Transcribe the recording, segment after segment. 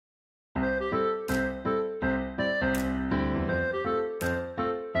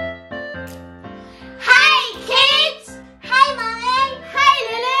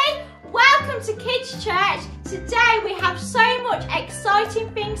much exciting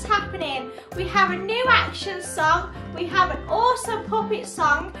things happening. We have a new action song, we have an awesome puppet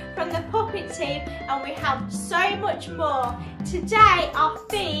song from the puppet team, and we have so much more. Today our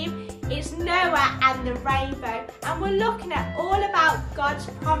theme is Noah and the rainbow, and we're looking at all about God's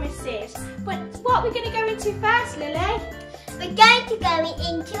promises. But what we're going to go into first, Lily? We're going to go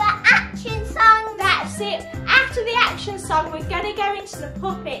into our action song. That's it. After the action song, we're going to go into the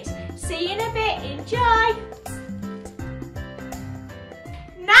puppets. See you in a bit. Enjoy.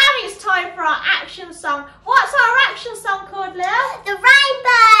 Now it's time for our action song. What's our action song called, Lil? The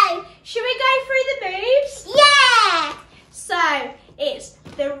rainbow. Should we go through the moves? Yeah. So, it's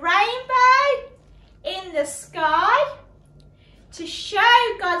the rainbow in the sky to show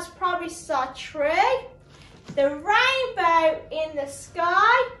God's promises are true. The rainbow in the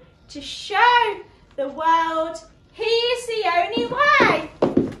sky to show the world He is the only way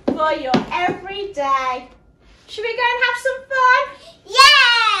for your everyday. Should we go and have some fun?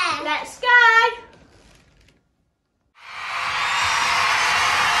 Yeah! Let's go!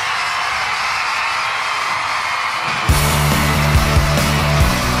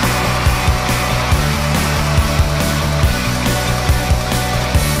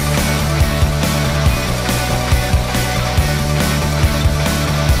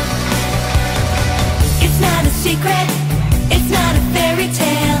 Secret, it's not a fairy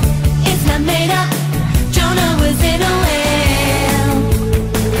tale, it's not made up. Jonah was in a whale.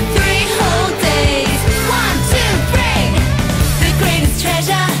 3 whole days, 1, 2, 3. The greatest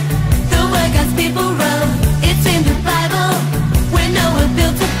treasure, the word God's people wrote. It's in the Bible, when Noah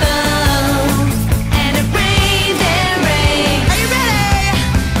built a boat. And it rained and rained. Are you ready?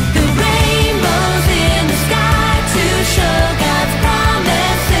 The rainbows in the sky to show God's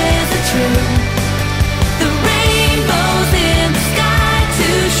promises are true.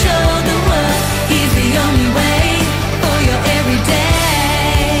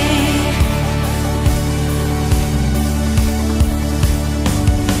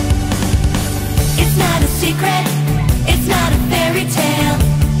 Secret, it's not a fairy tale,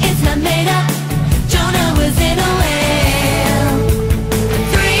 it's not made up. Jonah was in a whale.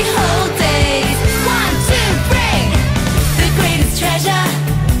 3 whole days, 1, 2, 3. The greatest treasure,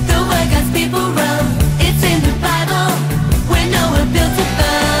 the word God's people wrote. It's in the Bible, when Noah built a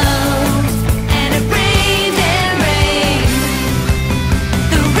boat. And it rained and rained.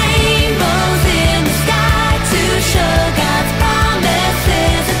 The rainbows in the sky to show God's promises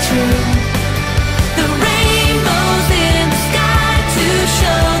are true.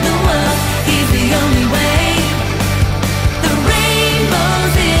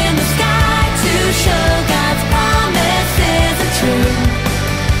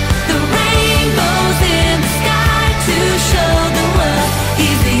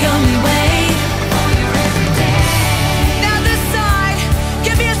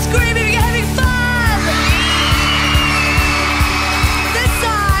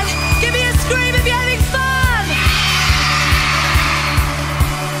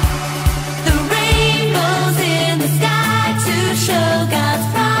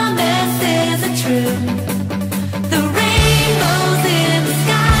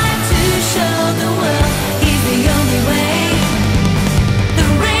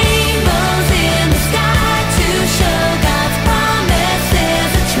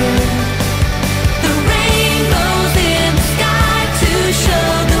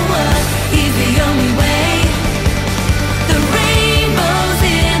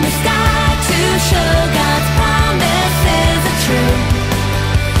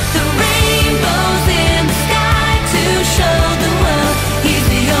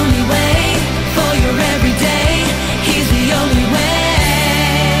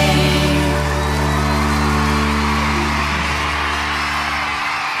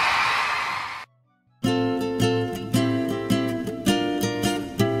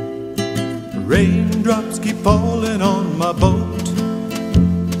 Raindrops keep falling on my boat.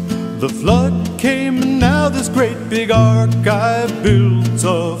 The flood came and now this great big ark I've built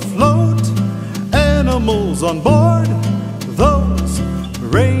afloat. Animals on board, those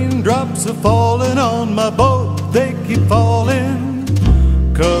raindrops are falling on my boat. They keep falling,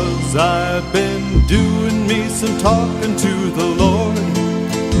 'cause I've been doing me some talking to the Lord.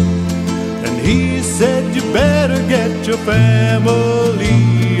 And He said you better get your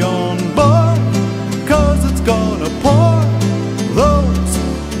family on board, 'cause it's gonna pour. Those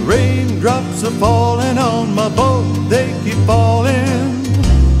raindrops are falling on my boat, they keep falling.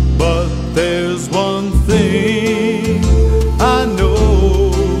 But there's one thing I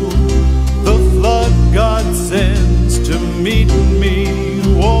know, the flood God sends to meet me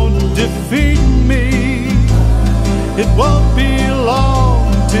won't defeat me. It won't be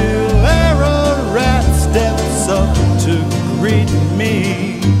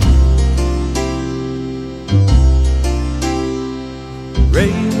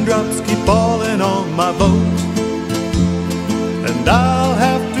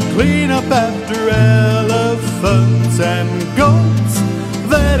clean up after elephants and goats.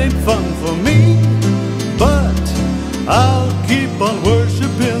 That ain't fun for me, but I'll keep on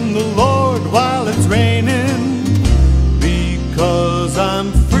worshiping the Lord while it's raining, because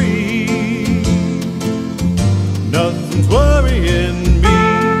I'm free. Nothing's worrying me.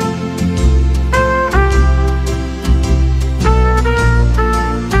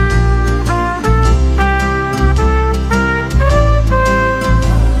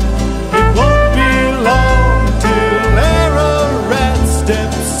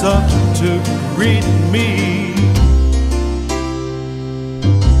 Up to greet me.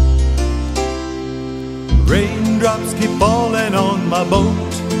 Raindrops keep falling on my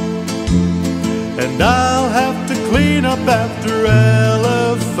boat, and I'll have to clean up after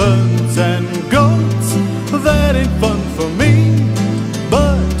elephants and goats. That ain't fun for me,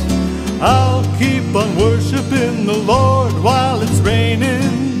 but I'll keep on worshiping the Lord while it's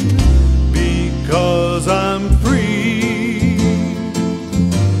raining, because I'm free.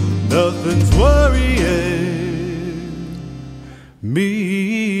 Nothing's worrying me.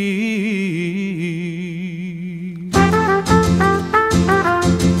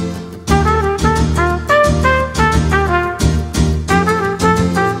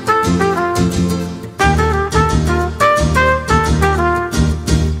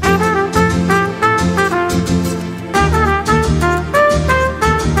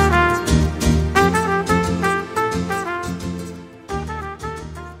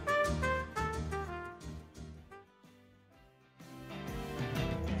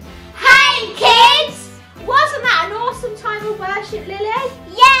 Worship, Lily?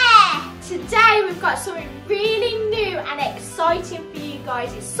 Yeah! Today we've got something really new and exciting for you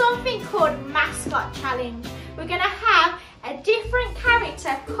guys. It's something called Mascot Challenge. We're going to have a different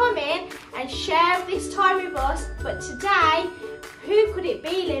character come in and share this time with us. But today, who could it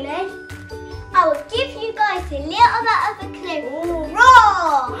be, Lily? I will give you guys a little bit of a clue. Ooh.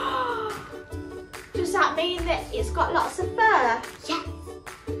 Roar! Does that mean that it's got lots of fur? Yes.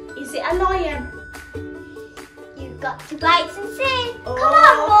 Is it a lion? You've got to wait and see. Oh. Come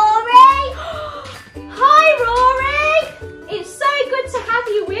on, Rory. Hi, Rory. It's so good to have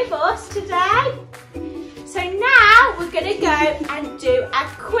you with us today. So now we're going to go and do a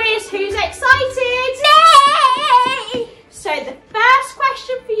quiz. Who's excited? Me! So the first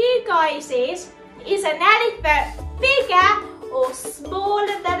question for you guys is an elephant bigger or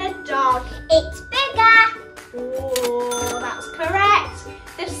smaller than a dog? It's bigger. Oh, that's correct.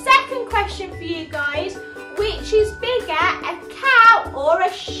 The second question for you guys, which is bigger, a cow or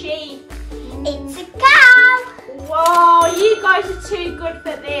a sheep? It's a cow. Whoa, you guys are too good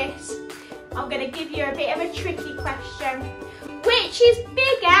for this. I'm going to give you a bit of a tricky question. Which is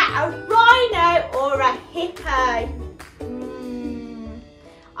bigger, a rhino or a hippo?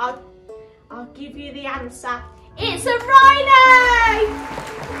 I'll give you the answer. It's a rhino!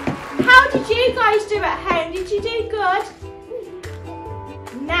 How did you guys do at home? Did you do good?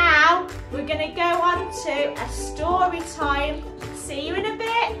 Now we're going to go on to a story time. See you in a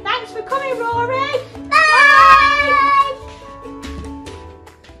bit. Thanks for coming, Rory. Bye!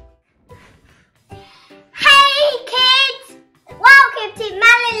 Hey kids! Welcome to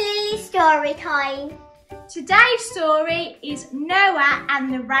Mal and Lily's story time. Today's story is Noah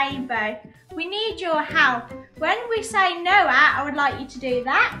and the rainbow. We need your help. When we say Noah, I would like you to do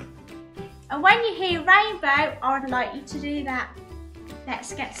that. And when you hear rainbow, I would like you to do that.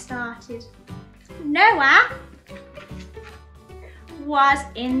 Let's get started. Noah was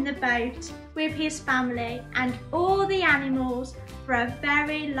in the boat with his family and all the animals for a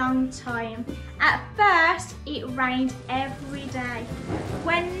very long time. At first, it rained every day.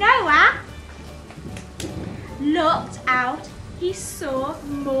 When Noah looked out, he saw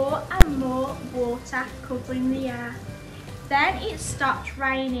more and more water covering the earth. Then it stopped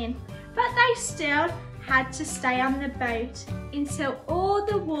raining, but they still had to stay on the boat until all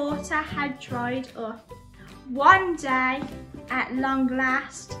the water had dried up. One day, at long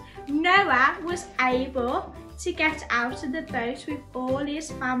last, Noah was able to get out of the boat with all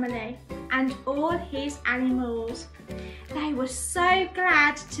his family and all his animals. They were so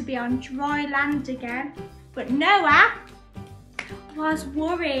glad to be on dry land again, but Noah was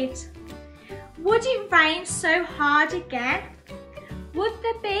worried. Would it rain so hard again? Would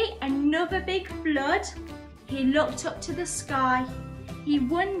there be another big flood? He looked up to the sky. He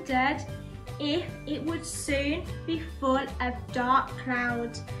wondered if it would soon be full of dark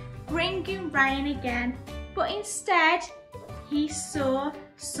clouds, bringing rain again. But instead, he saw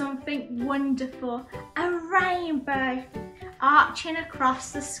something wonderful, a rainbow arching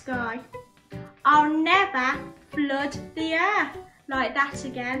across the sky. I'll never flood the earth like that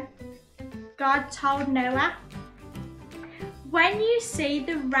again. God told Noah, when you see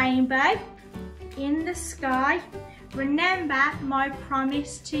the rainbow in the sky, remember my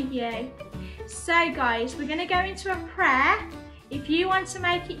promise to you. So guys, we're going to go into a prayer. If you want to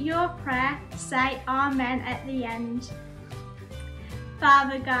make it your prayer, say amen at the end.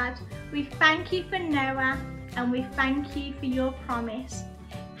 Father God, we thank you for Noah and we thank you for your promise.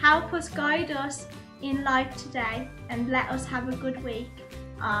 Help us, guide us in life today and let us have a good week.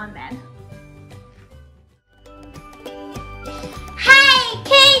 Amen. Hey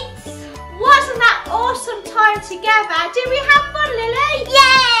kids! Wasn't that awesome time together? Did we have fun, Lily?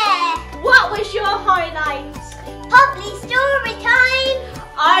 Yeah! What was your highlight? Probably story time.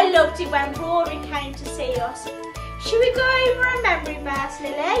 I loved it when Rory came to see us. Should we go over a memory verse,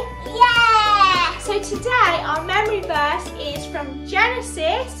 Lily? Yeah! So today our memory verse is from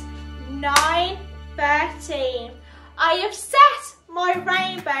Genesis 9:13. I have set my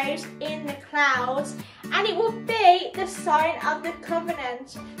rainbows in the clouds, and it will be the sign of the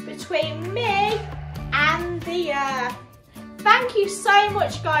covenant between me and the earth. Thank you so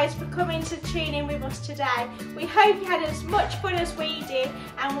much, guys, for coming to tune in with us today. We hope you had as much fun as we did,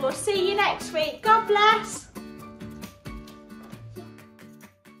 and we'll see you next week. God bless.